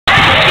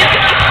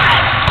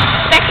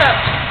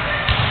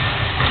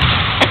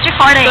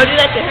recording. Go do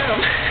that to him.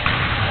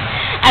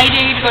 I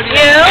need to go do that.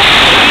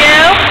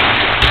 You.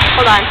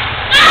 Hold on.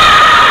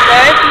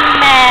 There's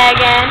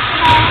Megan.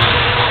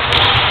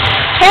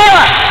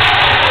 Kayla.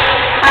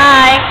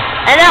 Hi.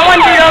 And that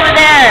one dude over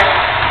there.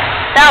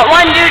 That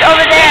one dude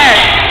over there.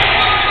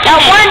 That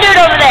one dude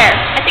over there.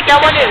 I think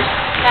that one dude.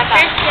 That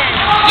guy.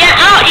 Yeah,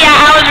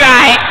 I was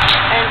right.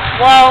 And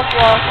whoa.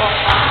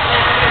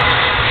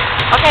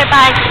 Okay,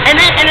 bye. And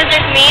then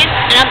there's me,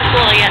 and I'm the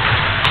coolest.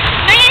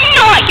 No, you're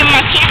not. You're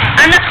my camera.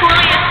 I'm the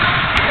coolest.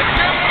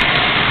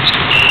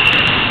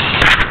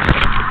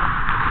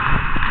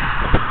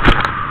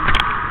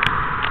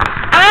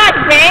 I'm not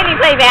ready to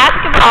play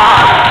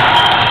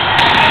basketball.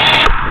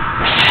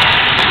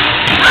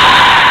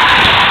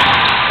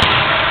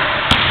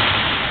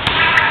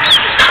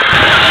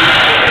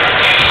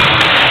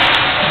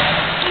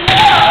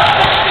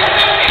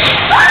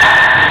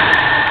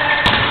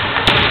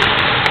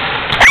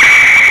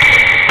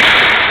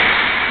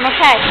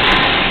 Okay.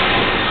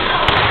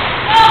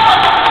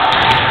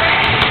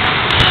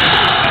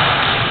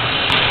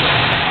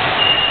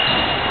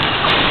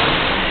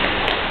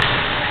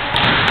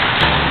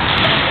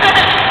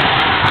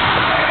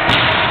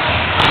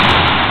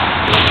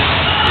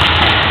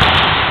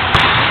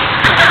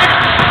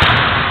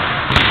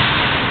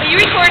 Are you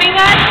recording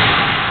that?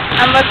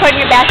 I'm recording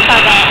your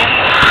basketball game.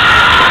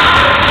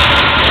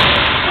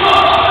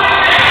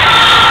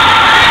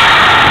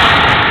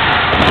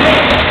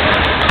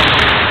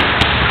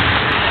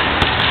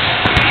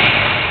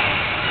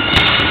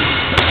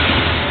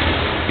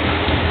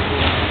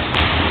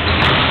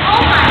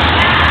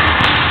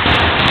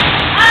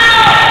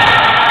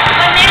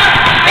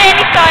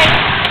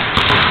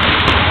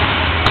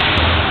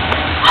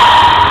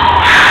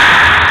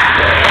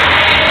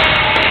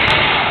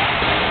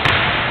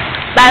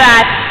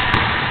 Bye-bye.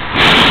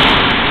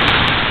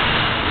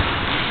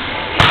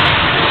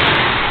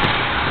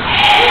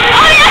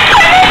 Oh, yeah,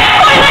 toilet!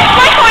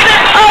 My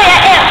toilet! Oh,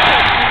 yeah, ew.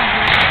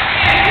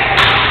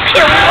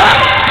 Pillow.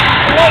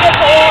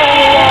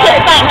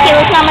 Fine,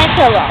 Kayla's not my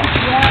pillow.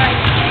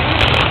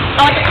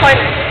 I want the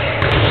toilet.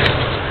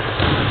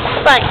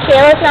 Fine,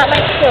 Kayla's not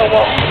my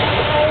pillow.